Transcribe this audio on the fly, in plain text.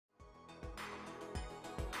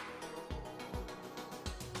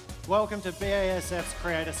Welcome to BASF's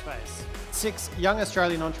Creator Space. 6 young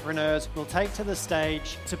Australian entrepreneurs will take to the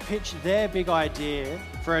stage to pitch their big idea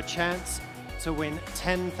for a chance to win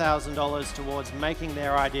 $10,000 towards making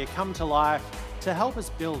their idea come to life to help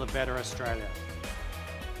us build a better Australia.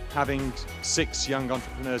 Having 6 young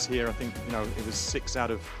entrepreneurs here, I think, it was 6 out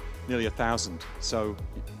of nearly 1,000. So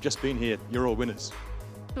just being here, you're all winners.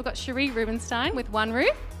 We've got Cherie Rubenstein with One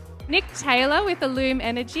Roof, Nick Taylor with Illume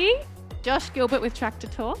Energy, Josh Gilbert with Tractor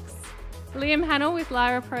Talks, Liam Hannell with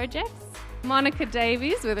Lyra Projects, Monica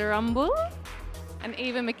Davies with Rumble, and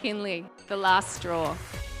Eva McKinley, The Last Straw.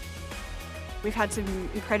 We've had some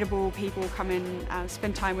incredible people come and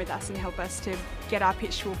spend time with us and help us to get our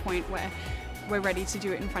pitch to a point where we're ready to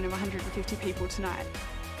do it in front of 150 people tonight.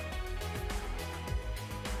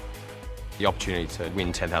 The opportunity to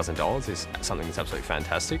win $10,000 is something that's absolutely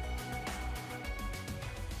fantastic.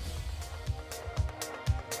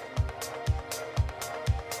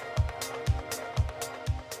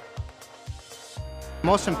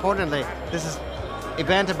 Most importantly, this is an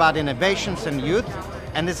event about innovations and youth,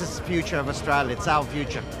 and this is the future of Australia. It's our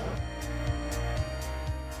future.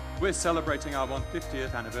 We're celebrating our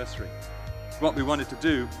 150th anniversary. What we wanted to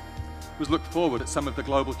do was look forward at some of the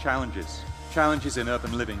global challenges. Challenges in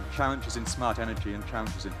urban living, challenges in smart energy, and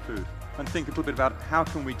challenges in food. And think a little bit about how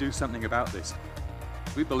can we do something about this.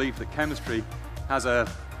 We believe that chemistry has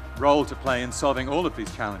a role to play in solving all of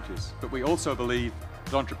these challenges, but we also believe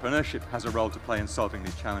that entrepreneurship has a role to play in solving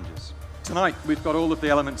these challenges. Tonight, we've got all of the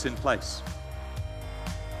elements in place.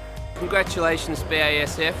 Congratulations,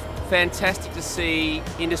 BASF. Fantastic to see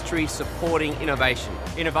industry supporting innovation.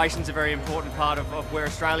 Innovation's a very important part of where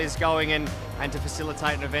Australia's going, and to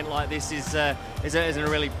facilitate an event like this is a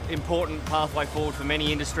really important pathway forward for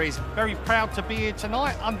many industries. Very proud to be here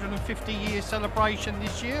tonight, 150-year celebration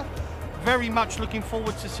this year. Very much looking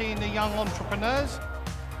forward to seeing the young entrepreneurs.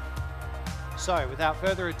 So, without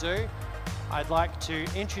further ado, I'd like to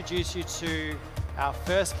introduce you to our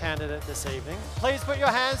first candidate this evening. Please put your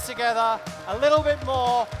hands together a little bit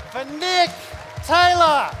more for Nick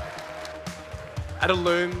Taylor. At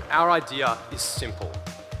Illume, our idea is simple.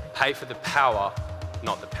 Pay for the power,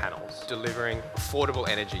 not the panels. Delivering affordable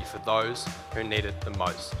energy for those who need it the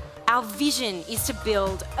most. Our vision is to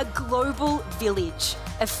build a global village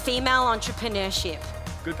of female entrepreneurship.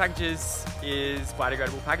 Good Packages is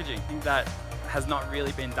biodegradable packaging that has not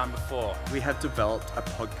really been done before. We have developed a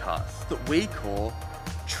podcast that we call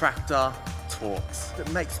Tractor Talks that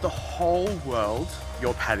makes the whole world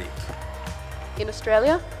your paddock. In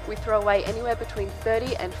Australia, we throw away anywhere between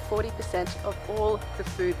 30 and 40% of all the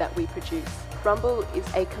food that we produce. Rumble is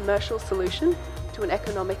a commercial solution to an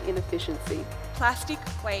economic inefficiency. Plastic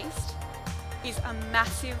waste is a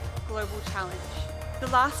massive global challenge. The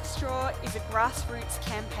Last Straw is a grassroots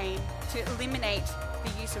campaign to eliminate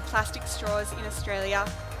the use of plastic straws in Australia.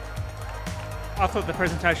 I thought the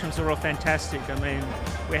presentations were all fantastic. I mean,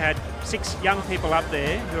 we had 6 young people up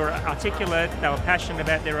there who were articulate, they were passionate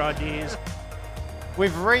about their ideas.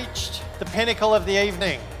 We've reached the pinnacle of the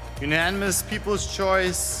evening. Unanimous People's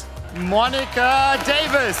Choice, Monica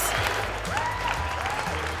Davis.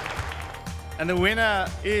 And the winner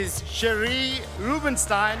is Cherie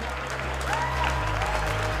Rubenstein.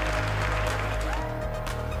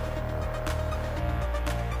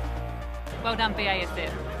 Well done,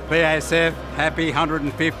 BASF. BASF, happy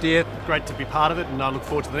 150th. Great to be part of it, and I look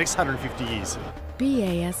forward to the next 150 years.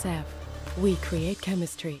 BASF, we create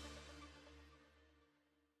chemistry.